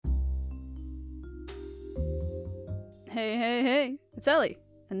Hey, it's Ellie,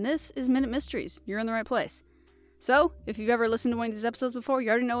 and this is Minute Mysteries. You're in the right place. So, if you've ever listened to one of these episodes before, you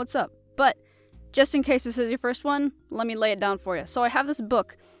already know what's up. But, just in case this is your first one, let me lay it down for you. So I have this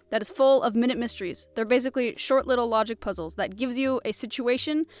book that is full of minute mysteries. They're basically short little logic puzzles that gives you a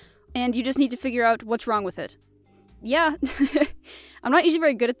situation, and you just need to figure out what's wrong with it. Yeah, I'm not usually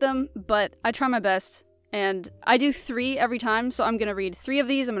very good at them, but I try my best. And I do 3 every time, so I'm going to read 3 of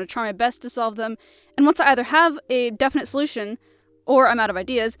these, I'm going to try my best to solve them, and once I either have a definite solution, or I'm out of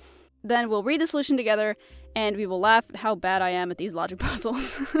ideas, then we'll read the solution together, and we will laugh at how bad I am at these logic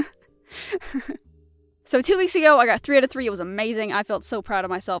puzzles. So 2 weeks ago, I got 3 out of 3, it was amazing, I felt so proud of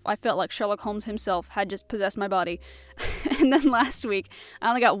myself, I felt like Sherlock Holmes himself had just possessed my body. And then last week, I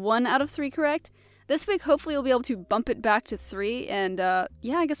only got 1 out of 3 correct. This week, hopefully we'll be able to bump it back to 3, and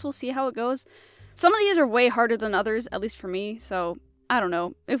yeah, I guess we'll see how it goes. Some of these are way harder than others, at least for me, so I don't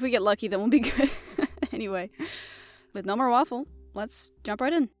know. If we get lucky, then we'll be good. Anyway, with no more waffle, let's jump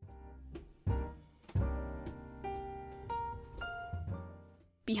right in.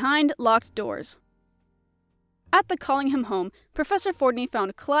 Behind locked doors. At the Collingham home, Professor Fordney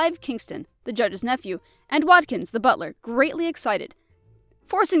found Clive Kingston, the judge's nephew, and Watkins, the butler, greatly excited.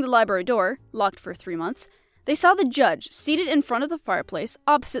 Forcing the library door, locked for 3 months, they saw the judge seated in front of the fireplace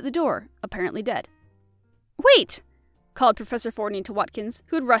opposite the door, apparently dead. "Wait!" called Professor Fordney to Watkins,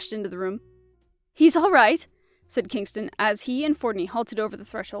 who had rushed into the room. "He's all right," said Kingston, as he and Fordney halted over the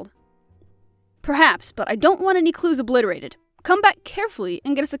threshold. "Perhaps, but I don't want any clues obliterated. Come back carefully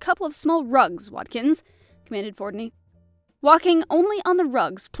and get us a couple of small rugs, Watkins," commanded Fordney. Walking only on the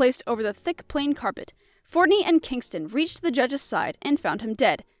rugs placed over the thick plain carpet, Fordney and Kingston reached the judge's side and found him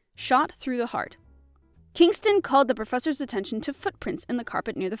dead, shot through the heart. Kingston called the professor's attention to footprints in the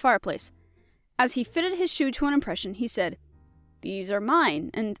carpet near the fireplace. As he fitted his shoe to an impression, he said, "These are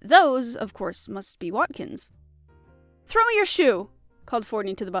mine, and those, of course, must be Watkins." "Throw me your shoe," called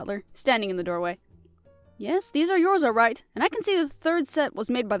Fordney to the butler, standing in the doorway. "Yes, these are yours all right, and I can see the third set was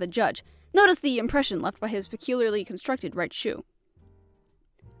made by the judge. Notice the impression left by his peculiarly constructed right shoe."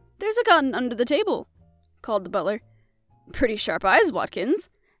 "There's a gun under the table," called the butler. "Pretty sharp eyes, Watkins,"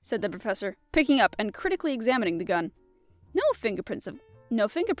 said the professor, picking up and critically examining the gun. No fingerprints,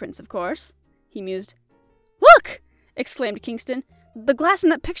 of course," he mused. "Look!" exclaimed Kingston. "The glass in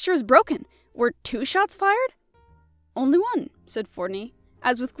that picture is broken. Were 2 shots fired?" "Only 1, said Fordney,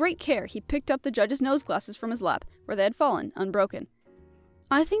 as with great care he picked up the judge's nose glasses from his lap, where they had fallen, unbroken.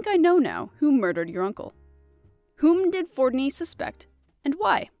 "I think I know now who murdered your uncle." Whom did Fordney suspect, and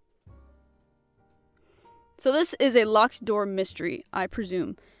why? So this is a locked door mystery, I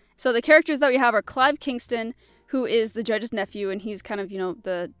presume. So the characters that we have are Clive Kingston, who is the judge's nephew, and he's kind of,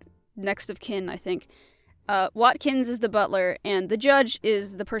 the next of kin, I think. Watkins is the butler, and the judge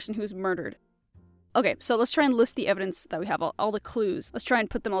is the person who's murdered. Okay, so let's try and list the evidence that we have, all the clues. Let's try and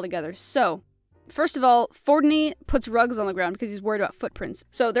put them all together. So, first of all, Fordney puts rugs on the ground because he's worried about footprints.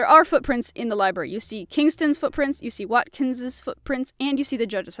 So there are footprints in the library. You see Kingston's footprints, you see Watkins's footprints, and you see the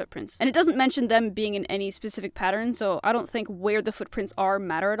judge's footprints. And it doesn't mention them being in any specific pattern, so I don't think where the footprints are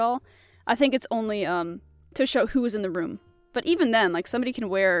matter at all. I think it's only to show who is in the room. But even then, somebody can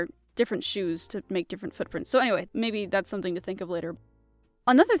wear different shoes to make different footprints. So anyway, maybe that's something to think of later.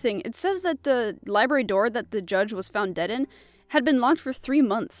 Another thing, it says that the library door that the judge was found dead in had been locked for 3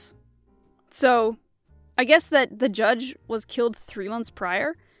 months. So, I guess that the judge was killed 3 months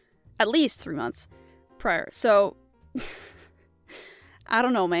prior? At least 3 months prior. So, I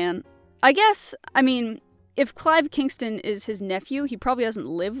don't know, man. If Clive Kingston is his nephew, he probably doesn't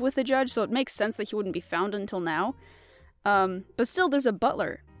live with the judge, so it makes sense that he wouldn't be found until now. But still, there's a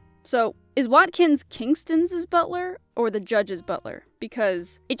butler. So, is Watkins Kingston's butler or the judge's butler?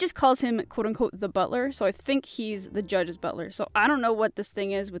 Because it just calls him, quote-unquote, the butler, so I think he's the judge's butler. So I don't know what this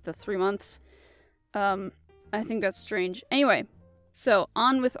thing is with the 3 months. I think that's strange. Anyway, so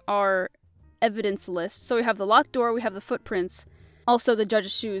on with our evidence list. So we have the locked door, we have the footprints. Also, the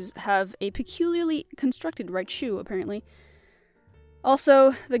judge's shoes have a peculiarly constructed right shoe, apparently.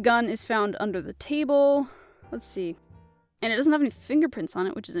 Also, the gun is found under the table. Let's see. And it doesn't have any fingerprints on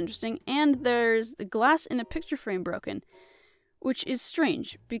it, which is interesting. And there's the glass in a picture frame broken, which is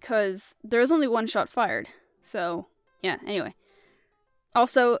strange, because there was only 1 shot fired. So, yeah, anyway.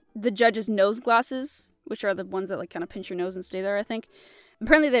 Also, the judge's nose glasses, which are the ones that kind of pinch your nose and stay there, I think.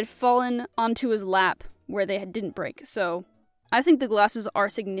 Apparently they'd fallen onto his lap where they didn't break. So, I think the glasses are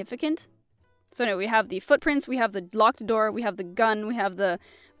significant. So anyway, we have the footprints, we have the locked door, we have the gun, we have the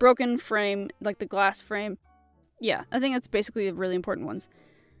broken frame, the glass frame. Yeah, I think that's basically the really important ones.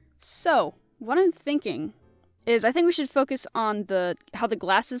 So, what I'm thinking is I think we should focus on how the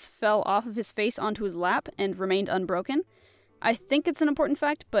glasses fell off of his face onto his lap and remained unbroken. I think it's an important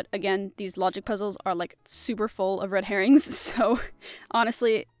fact, but again, these logic puzzles are like super full of red herrings, so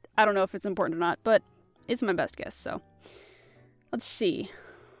honestly, I don't know if it's important or not, but it's my best guess, so. Let's see.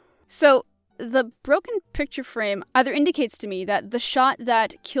 So, the broken picture frame either indicates to me that the shot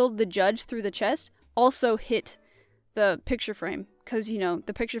that killed the judge through the chest also hit the picture frame, because,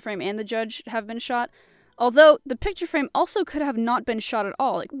 the picture frame and the judge have been shot. Although, the picture frame also could have not been shot at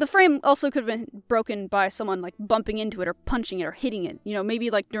all. Like, the frame also could have been broken by someone, like, bumping into it or punching it or hitting it. Maybe,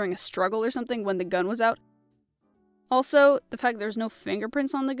 like, during a struggle or something when the gun was out. Also, the fact there's no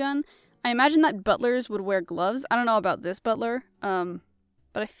fingerprints on the gun. I imagine that butlers would wear gloves. I don't know about this butler, but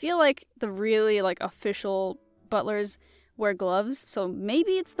I feel like the really, like, official butlers wear gloves. So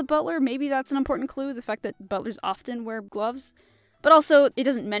maybe it's the butler. Maybe that's an important clue, the fact that butlers often wear gloves. But also, it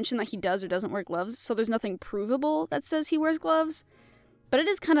doesn't mention that he does or doesn't wear gloves, so there's nothing provable that says he wears gloves. But it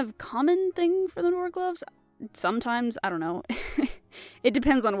is kind of a common thing for them to wear gloves. Sometimes, I don't know. It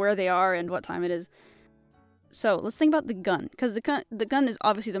depends on where they are and what time it is. So, let's think about the gun, because the gun is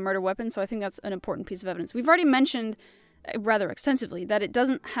obviously the murder weapon, so I think that's an important piece of evidence. We've already mentioned, rather extensively, that it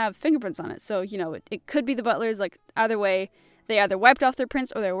doesn't have fingerprints on it, so, it could be the butlers, like, either way, they either wiped off their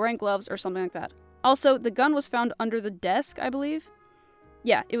prints or they were wearing gloves or something like that. Also, the gun was found under the desk, I believe.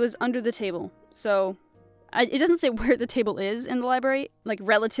 Yeah, it was under the table. So, it doesn't say where the table is in the library, like,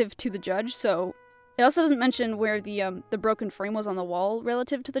 relative to the judge, so... It also doesn't mention where the broken frame was on the wall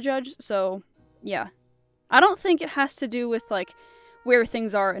relative to the judge, so, yeah. I don't think it has to do with, like, where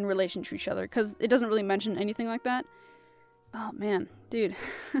things are in relation to each other, because it doesn't really mention anything like that. Oh, man. Dude.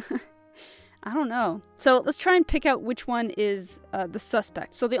 I don't know. So let's try and pick out which one is the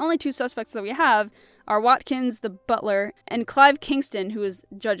suspect. So the only two suspects that we have are Watkins, the butler, and Clive Kingston, who is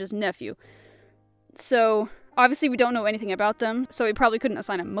Judge's nephew. So obviously we don't know anything about them, so we probably couldn't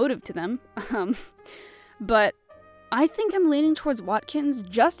assign a motive to them. But I think I'm leaning towards Watkins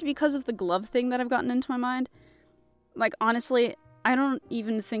just because of the glove thing that I've gotten into my mind. Like, honestly, I don't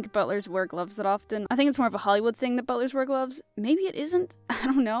even think butlers wear gloves that often. I think it's more of a Hollywood thing that butlers wear gloves. Maybe it isn't. I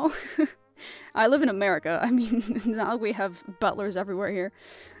don't know. I live in America. I mean, it's not like we have butlers everywhere here.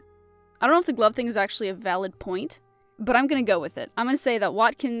 I don't know if the glove thing is actually a valid point, but I'm going to go with it. I'm going to say that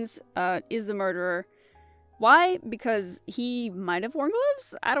Watkins is the murderer. Why? Because he might have worn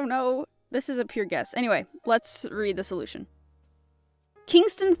gloves? I don't know. This is a pure guess. Anyway, let's read the solution.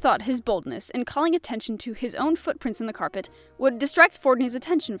 Kingston thought his boldness in calling attention to his own footprints in the carpet would distract Fortney's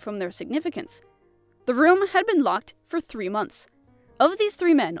attention from their significance. The room had been locked for 3 months. Of these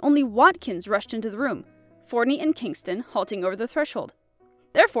 3 men, only Watkins rushed into the room, Fortney and Kingston halting over the threshold.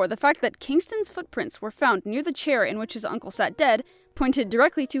 Therefore, the fact that Kingston's footprints were found near the chair in which his uncle sat dead pointed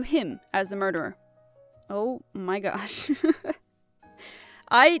directly to him as the murderer. Oh my gosh.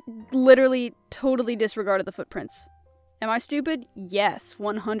 I literally totally disregarded the footprints. Am I stupid? Yes,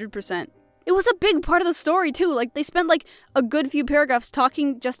 100%. It was a big part of the story, too. Like, they spent, like, a good few paragraphs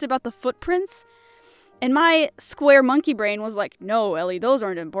talking just about the footprints. And my square monkey brain was like, no, Ellie, those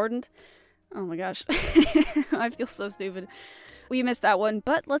aren't important. Oh my gosh. I feel so stupid. We missed that one,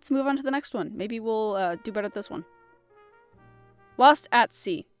 but let's move on to the next one. Maybe we'll do better at this one. Lost at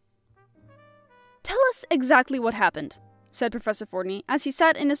Sea. Tell us exactly what happened, said Professor Fortney as he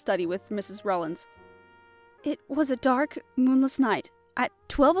sat in his study with Mrs. Rollins. It was a dark, moonless night. At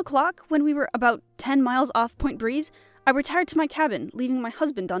 12 o'clock, when we were about 10 miles off Point Breeze, I retired to my cabin, leaving my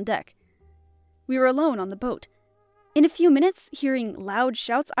husband on deck. We were alone on the boat. In a few minutes, hearing loud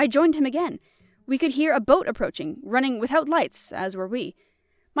shouts, I joined him again. We could hear a boat approaching, running without lights, as were we.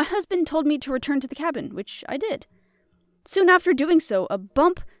 My husband told me to return to the cabin, which I did. Soon after doing so, a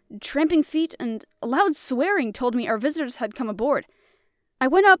bump, tramping feet, and loud swearing told me our visitors had come aboard. I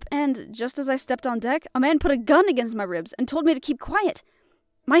went up, and just as I stepped on deck, a man put a gun against my ribs and told me to keep quiet.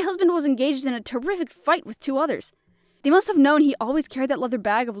 My husband was engaged in a terrific fight with 2 others. They must have known he always carried that leather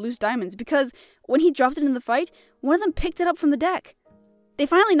bag of loose diamonds, because when he dropped it in the fight, one of them picked it up from the deck. They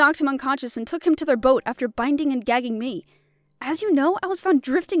finally knocked him unconscious and took him to their boat after binding and gagging me. As you know, I was found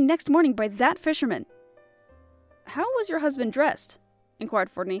drifting next morning by that fisherman. How was your husband dressed?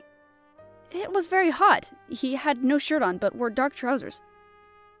 Inquired Fortney. It was very hot. He had no shirt on, but wore dark trousers.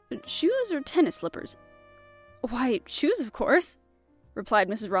 Shoes or tennis slippers? Why, shoes, of course, replied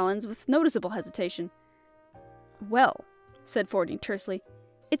Mrs. Rollins with noticeable hesitation. Well, said Fortney tersely,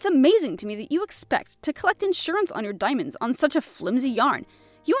 it's amazing to me that you expect to collect insurance on your diamonds on such a flimsy yarn.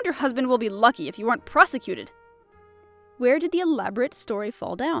 You and your husband will be lucky if you aren't prosecuted. Where did the elaborate story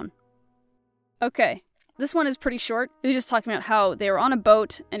fall down? Okay, this one is pretty short. It was just talking about how they were on a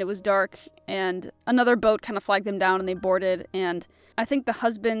boat and it was dark and another boat kind of flagged them down and they boarded, and I think the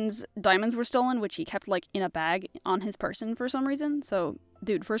husband's diamonds were stolen, which he kept like in a bag on his person for some reason. So,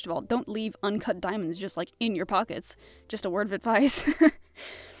 dude, first of all, don't leave uncut diamonds just like in your pockets. Just a word of advice.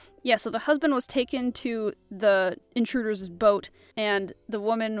 Yeah, so the husband was taken to the intruder's boat, and the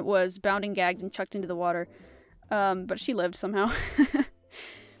woman was bound and gagged and chucked into the water. But she lived somehow.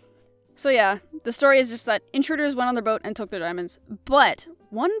 So yeah, the story is just that intruders went on their boat and took their diamonds. But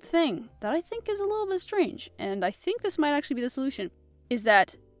one thing that I think is a little bit strange, and I think this might actually be the solution, is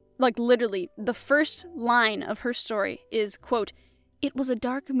that, like, literally, the first line of her story is, quote, "It was a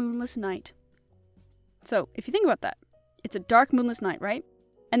dark, moonless night." So, if you think about that, it's a dark, moonless night, right?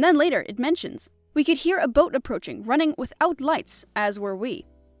 And then later, it mentions, "We could hear a boat approaching, running without lights, as were we."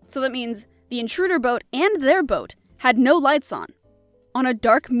 So that means the intruder boat and their boat had no lights on. On a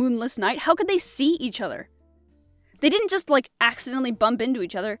dark, moonless night, how could they see each other? They didn't just, like, accidentally bump into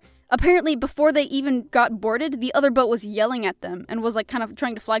each other. Apparently, before they even got boarded, the other boat was yelling at them and was, like, kind of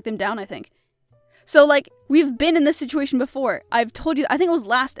trying to flag them down, I think. So, like, we've been in this situation before. I've told you, I think it was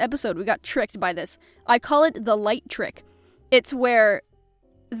last episode, we got tricked by this. I call it the light trick. It's where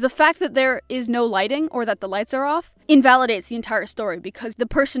the fact that there is no lighting, or that the lights are off, invalidates the entire story, because the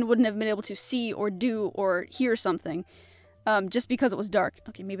person wouldn't have been able to see or do or hear something. Just because it was dark.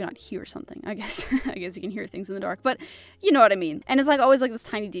 Okay, maybe not hear something. I guess you can hear things in the dark, but you know what I mean. And it's like always like this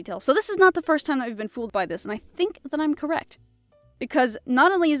tiny detail. So this is not the first time that we've been fooled by this, and I think that I'm correct. Because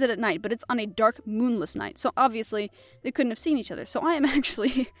not only is it at night, but it's on a dark, moonless night. So obviously they couldn't have seen each other. So I'm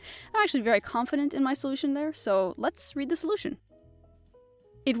actually very confident in my solution there. So let's read the solution.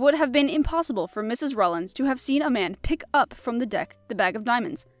 It would have been impossible for Mrs. Rollins to have seen a man pick up from the deck the bag of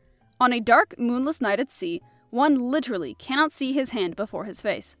diamonds. On a dark, moonless night at sea, one literally cannot see his hand before his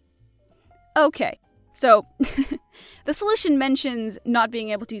face. Okay, so the solution mentions not being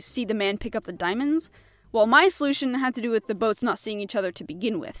able to see the man pick up the diamonds, while my solution had to do with the boats not seeing each other to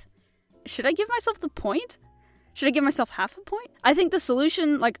begin with. Should I give myself the point? Should I give myself half a point? I think the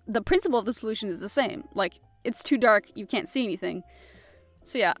solution, like, the principle of the solution is the same. Like, it's too dark, you can't see anything.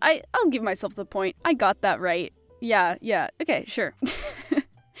 So yeah, I'll give myself the point. I got that right. Yeah, okay, sure.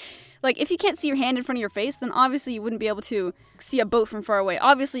 Like, if you can't see your hand in front of your face, then obviously you wouldn't be able to see a boat from far away.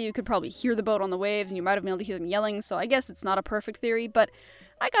 Obviously, you could probably hear the boat on the waves, and you might have been able to hear them yelling, so I guess it's not a perfect theory, but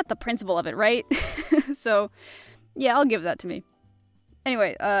I got the principle of it, right? So, yeah, I'll give that to me.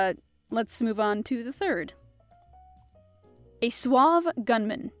 Anyway, let's move on to the third. A suave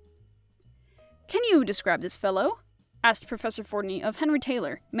gunman. "Can you describe this fellow?" asked Professor Fordney of Henry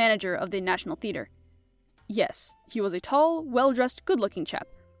Taylor, manager of the National Theatre. "Yes, he was a tall, well-dressed, good-looking chap.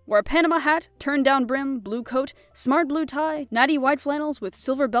 Wore a Panama hat, turned-down brim, blue coat, smart blue tie, natty white flannels with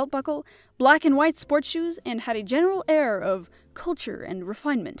silver belt buckle, black and white sports shoes, and had a general air of culture and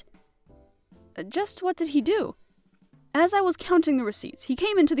refinement." Just what did he do? "As I was counting the receipts, he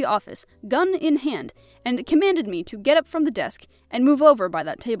came into the office, gun in hand, and commanded me to get up from the desk and move over by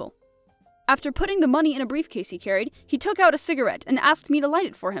that table. After putting the money in a briefcase he carried, he took out a cigarette and asked me to light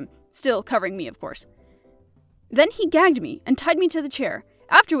it for him, still covering me, of course. Then he gagged me and tied me to the chair,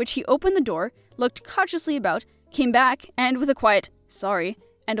 after which he opened the door, looked cautiously about, came back, and with a quiet, 'Sorry,'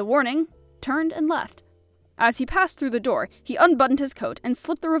 and a warning, turned and left. As he passed through the door, he unbuttoned his coat and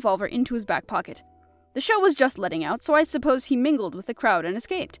slipped the revolver into his back pocket. The show was just letting out, so I suppose he mingled with the crowd and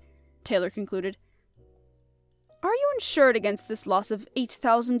escaped," Taylor concluded. "Are you insured against this loss of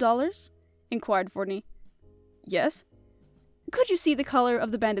 $8,000? inquired Fordney. "Yes." "Could you see the color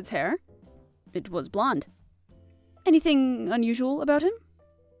of the bandit's hair?" "It was blonde." "Anything unusual about him?"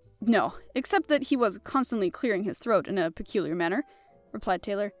 "No, except that he was constantly clearing his throat in a peculiar manner," replied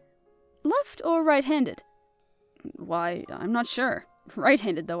Taylor. "Left or right-handed?" "Why, I'm not sure.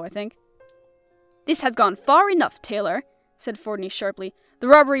 Right-handed, though, I think." "This has gone far enough, Taylor," said Fordney sharply. "The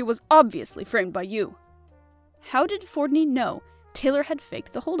robbery was obviously framed by you." How did Fordney know Taylor had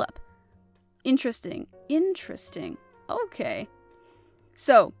faked the holdup? Interesting. Okay.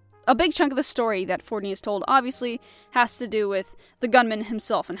 So, a big chunk of the story that Fordney is told obviously has to do with the gunman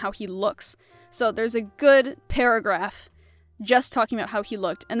himself and how he looks. So there's a good paragraph just talking about how he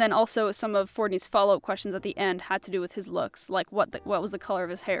looked, and then also some of Fordney's follow-up questions at the end had to do with his looks, like what was the color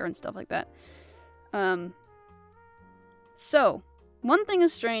of his hair and stuff like that. So, one thing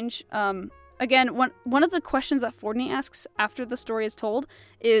is strange. Again, one of the questions that Fordney asks after the story is told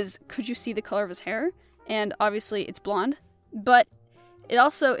is, could you see the color of his hair? And obviously it's blonde, but it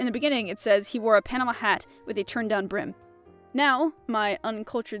also, in the beginning, it says he wore a Panama hat with a turned-down brim. Now, my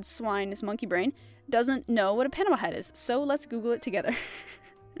uncultured swine monkey brain doesn't know what a Panama hat is, so let's Google it together.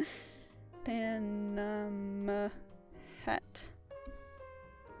 Panama hat.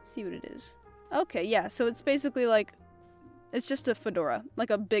 Let's see what it is. Okay, yeah, so it's basically like, it's just a fedora, like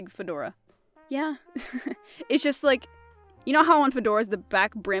a big fedora. Yeah. It's just like, you know how on fedoras the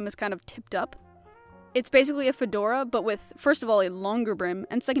back brim is kind of tipped up? It's basically a fedora, but with, first of all, a longer brim,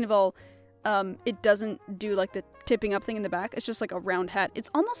 and second of all, it doesn't do like the tipping up thing in the back. It's just like a round hat.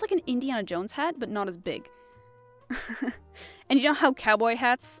 It's almost like an Indiana Jones hat, but not as big. And you know how cowboy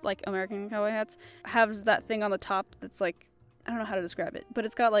hats, like American cowboy hats, has that thing on the top that's like, I don't know how to describe it, but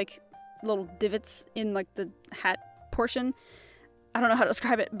it's got like little divots in like the hat portion. I don't know how to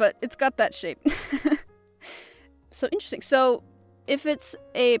describe it, but it's got that shape. So interesting. So if it's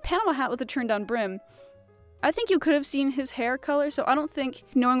a Panama hat with a turned down brim, I think you could have seen his hair color, so I don't think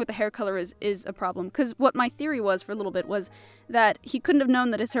knowing what the hair color is a problem. Because what my theory was for a little bit was that he couldn't have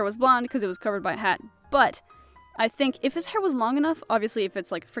known that his hair was blonde because it was covered by a hat. But I think if his hair was long enough, obviously if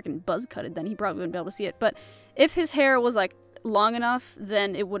it's like freaking buzz cutted, then he probably wouldn't be able to see it. But if his hair was like long enough,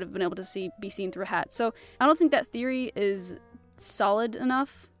 then it would have been able to be seen through a hat. So I don't think that theory is solid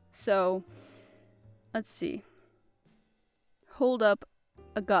enough. So let's see. Hold up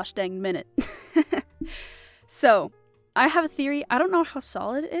a gosh dang minute. So I have a theory. I don't know how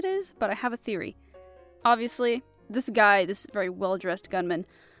solid it is, but I have a theory. Obviously, this guy, this very well-dressed gunman,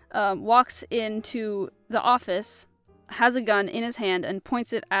 walks into the office, has a gun in his hand, and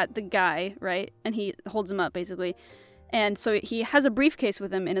points it at the guy, right? And he holds him up, basically. And so he has a briefcase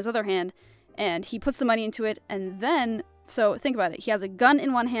with him in his other hand, and he puts the money into it, and then, so think about it, he has a gun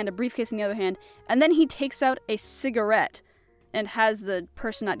in one hand, a briefcase in the other hand, and then he takes out a cigarette and has the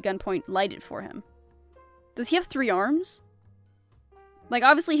person at gunpoint light it for him. Does he have 3 arms? Like,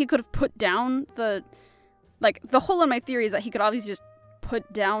 obviously he could have put down the hole in my theory is that he could obviously just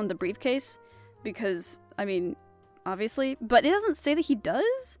put down the briefcase, because, I mean, obviously, but it doesn't say that he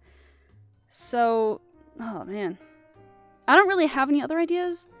does, so, oh man. I don't really have any other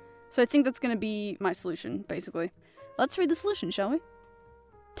ideas, so I think that's gonna be my solution, basically. Let's read the solution, shall we?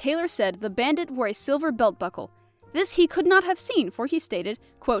 Taylor said the bandit wore a silver belt buckle. This he could not have seen, for he stated,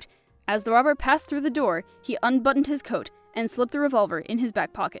 quote, as the robber passed through the door, he unbuttoned his coat and slipped the revolver in his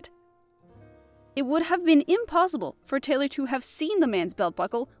back pocket. It would have been impossible for Taylor to have seen the man's belt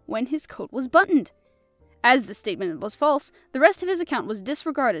buckle when his coat was buttoned. As the statement was false, the rest of his account was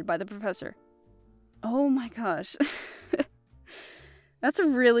disregarded by the professor. Oh my gosh. That's a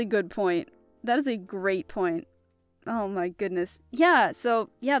really good point. That is a great point. Oh my goodness. Yeah, so,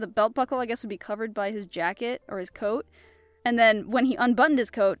 yeah, the belt buckle, I guess, would be covered by his jacket or his coat. And then when he unbuttoned his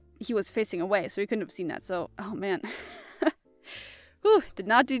coat, he was facing away, so he couldn't have seen that. So, oh man. Whew, did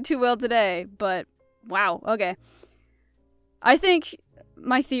not do too well today, but wow, okay. I think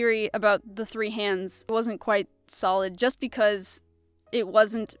my theory about the 3 hands wasn't quite solid just because it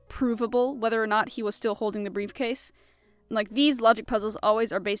wasn't provable whether or not he was still holding the briefcase. Like, these logic puzzles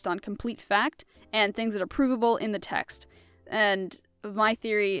always are based on complete fact and things that are provable in the text. And my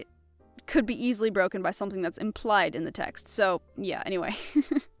theory could be easily broken by something that's implied in the text. So, yeah, anyway.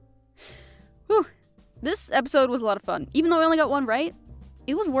 Whew. This episode was a lot of fun. Even though I only got 1 right,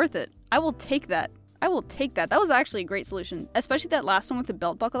 it was worth it. I will take that. I will take that. That was actually a great solution. Especially that last one with the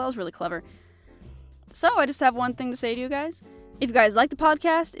belt buckle. That was really clever. So, I just have one thing to say to you guys. If you guys like the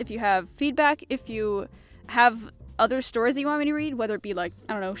podcast, if you have feedback, if you have other stories that you want me to read, whether it be like,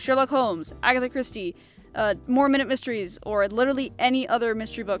 I don't know, Sherlock Holmes, Agatha Christie, more Minute Mysteries, or literally any other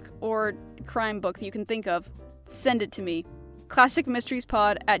mystery book or crime book that you can think of, send it to me.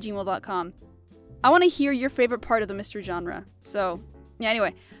 classicmysteriespod@gmail.com. I want to hear your favorite part of the mystery genre. So, yeah,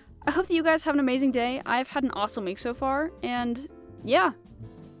 anyway. I hope that you guys have an amazing day. I've had an awesome week so far, and yeah,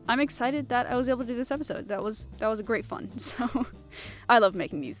 I'm excited that I was able to do this episode. That was a great fun. So, I love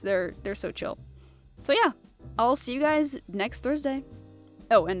making these. They're so chill. So yeah, I'll see you guys next Thursday.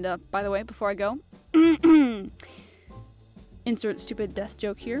 Oh, and by the way, before I go, insert stupid death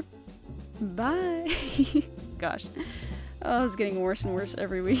joke here. Bye. Gosh. Oh, it's getting worse and worse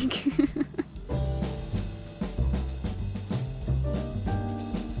every week.